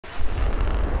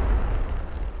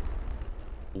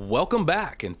Welcome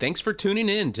back, and thanks for tuning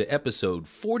in to episode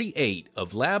 48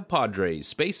 of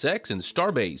LabPadre's SpaceX and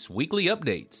Starbase weekly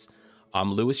updates.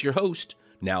 I'm Lewis, your host.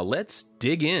 Now let's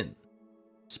dig in.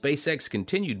 SpaceX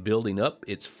continued building up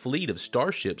its fleet of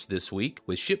Starships this week,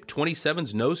 with Ship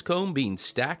 27's nose cone being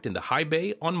stacked in the high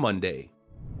bay on Monday.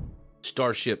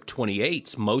 Starship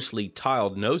 28's mostly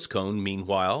tiled nose cone,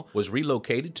 meanwhile, was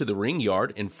relocated to the ring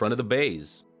yard in front of the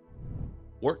bays.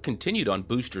 Work continued on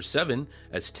Booster 7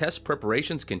 as test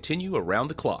preparations continue around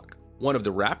the clock. One of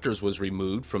the Raptors was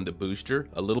removed from the booster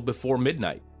a little before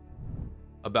midnight.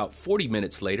 About 40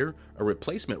 minutes later, a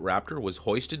replacement Raptor was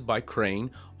hoisted by crane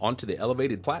onto the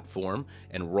elevated platform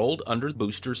and rolled under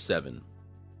Booster 7.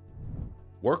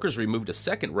 Workers removed a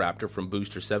second Raptor from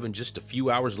Booster 7 just a few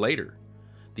hours later.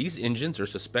 These engines are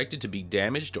suspected to be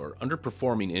damaged or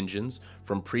underperforming engines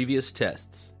from previous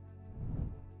tests.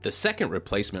 The second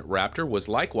replacement Raptor was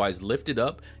likewise lifted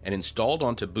up and installed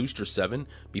onto Booster 7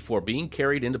 before being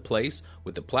carried into place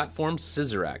with the platform's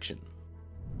scissor action.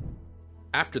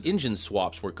 After engine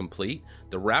swaps were complete,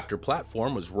 the Raptor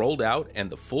platform was rolled out and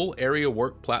the full area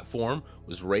work platform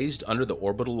was raised under the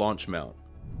orbital launch mount.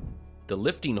 The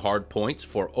lifting hardpoints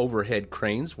for overhead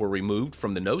cranes were removed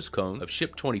from the nose cone of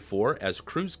Ship 24 as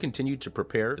crews continued to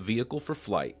prepare the vehicle for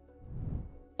flight.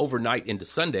 Overnight into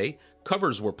Sunday,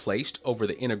 covers were placed over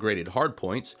the integrated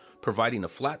hardpoints, providing a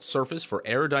flat surface for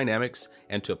aerodynamics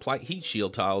and to apply heat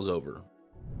shield tiles over.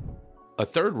 A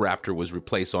third Raptor was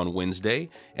replaced on Wednesday,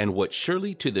 and what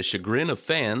surely to the chagrin of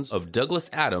fans of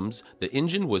Douglas Adams, the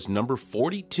engine was number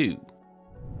 42.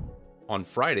 On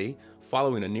Friday,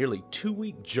 following a nearly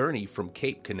 2-week journey from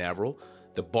Cape Canaveral,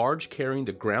 the barge carrying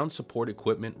the ground support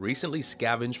equipment recently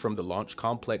scavenged from the Launch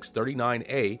Complex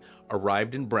 39A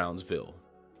arrived in Brownsville.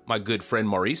 My good friend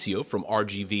Mauricio from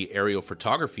RGV Aerial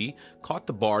Photography caught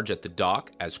the barge at the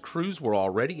dock as crews were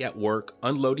already at work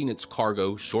unloading its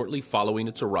cargo shortly following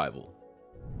its arrival.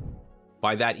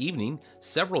 By that evening,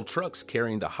 several trucks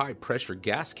carrying the high-pressure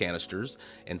gas canisters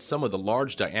and some of the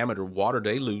large-diameter water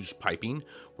deluge piping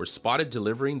were spotted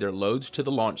delivering their loads to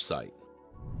the launch site.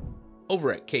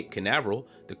 Over at Cape Canaveral,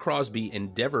 the Crosby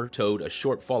Endeavour towed a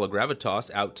short fall of gravitas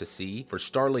out to sea for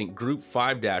Starlink Group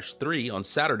 5-3 on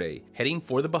Saturday, heading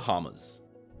for the Bahamas.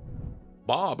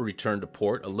 Bob returned to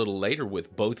port a little later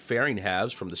with both fairing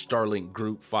halves from the Starlink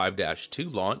Group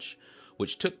 5-2 launch,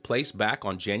 which took place back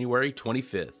on January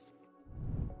 25th.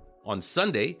 On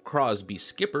Sunday, Crosby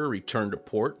Skipper returned to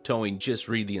port towing Just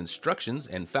Read the Instructions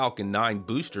and Falcon 9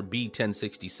 booster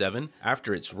B-1067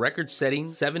 after its record-setting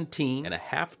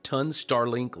 17.5-ton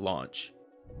Starlink launch.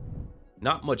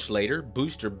 Not much later,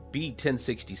 booster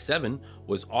B-1067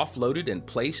 was offloaded and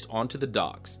placed onto the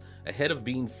docks, ahead of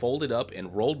being folded up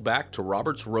and rolled back to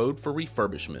Roberts Road for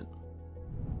refurbishment.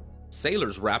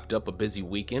 Sailors wrapped up a busy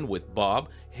weekend with Bob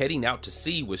heading out to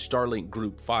sea with Starlink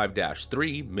Group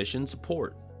 5-3 mission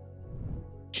support.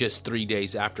 Just 3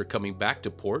 days after coming back to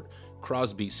port,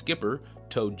 Crosby Skipper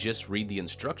towed Just Read the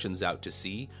Instructions out to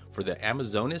sea for the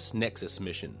Amazonas Nexus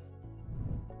mission.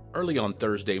 Early on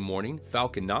Thursday morning,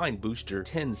 Falcon 9 booster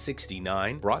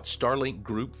 1069 brought Starlink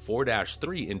Group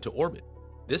 4-3 into orbit.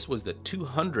 This was the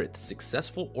 200th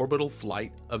successful orbital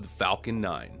flight of the Falcon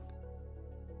 9.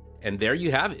 And there you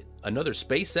have it, another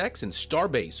SpaceX and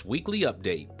Starbase weekly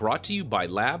update brought to you by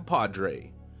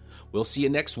LabPadre. We'll see you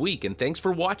next week, and thanks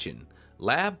for watching.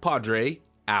 LabPadre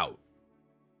out.